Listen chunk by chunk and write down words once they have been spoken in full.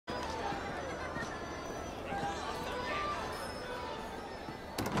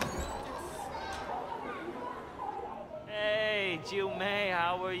you, May.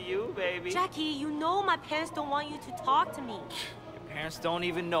 How are you, baby? Jackie, you know my parents don't want you to talk to me. Your parents don't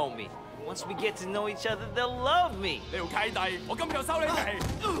even know me. Once we get to know each other, they'll love me. 呢條契弟，我今日就收你哋。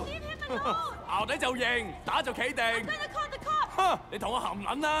Leave him alone. 淆底就認，打就企定。I'm gonna call the cops. 哼！你同我含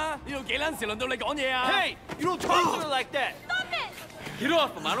撚啦！呢度幾撚時輪到你講嘢啊 Hey, you don't talk to her like that. Stop it. Get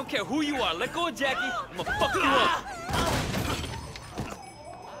off him. I don't care who you are. Let go of Jackie. I'm gonna fuck you up.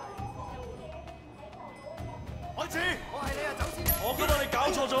 開始！我係你啊，走先！我覺得你搞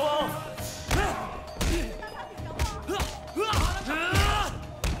錯咗喎。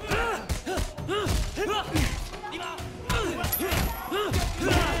點啊？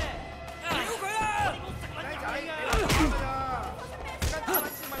屌佢啊！雞仔嘅，跟住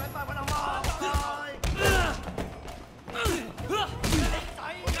先咪撚快揾阿媽。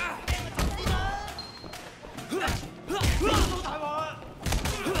大鑊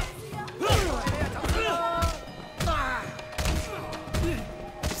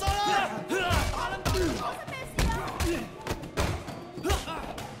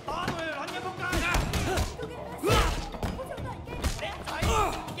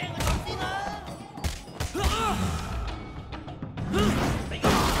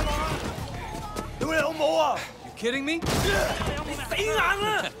！You kidding me?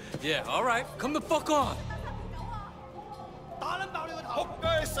 Yeah, all right. Come the fuck on. 打撚爆你個頭！仆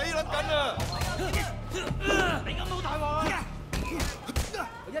街，死撚緊啊！你咁好大鑊！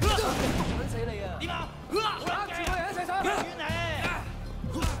我一定會捅死你啊！點啊？攬住我哋一齊上！遠你！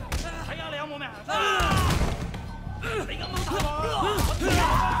睇下你有冇命！你咁好大鑊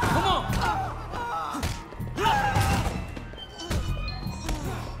！Come on！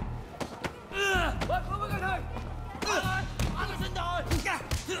喂，快佢退！打佢身台！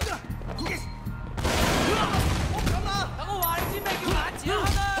等我話你知咩叫眼前黑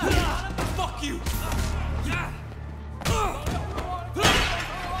啊 ！Fuck you！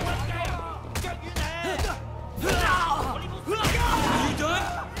 腳軟你！ Are you done?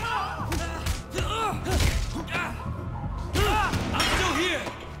 I'm still here.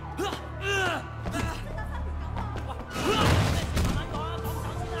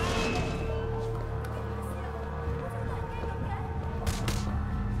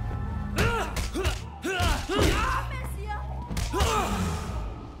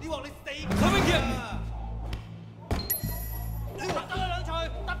 Come and get me.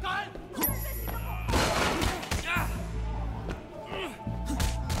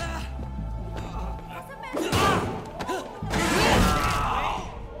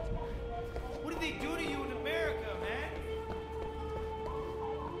 What did they do to you in America, man?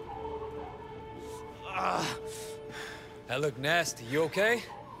 That looked nasty. You okay?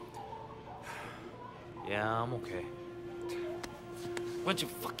 Yeah, I'm okay. Bunch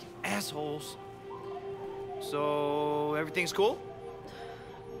of fucking assholes. So, everything's cool?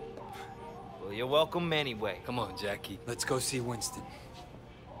 Well, you're welcome anyway. Come on, Jackie. Let's go see Winston.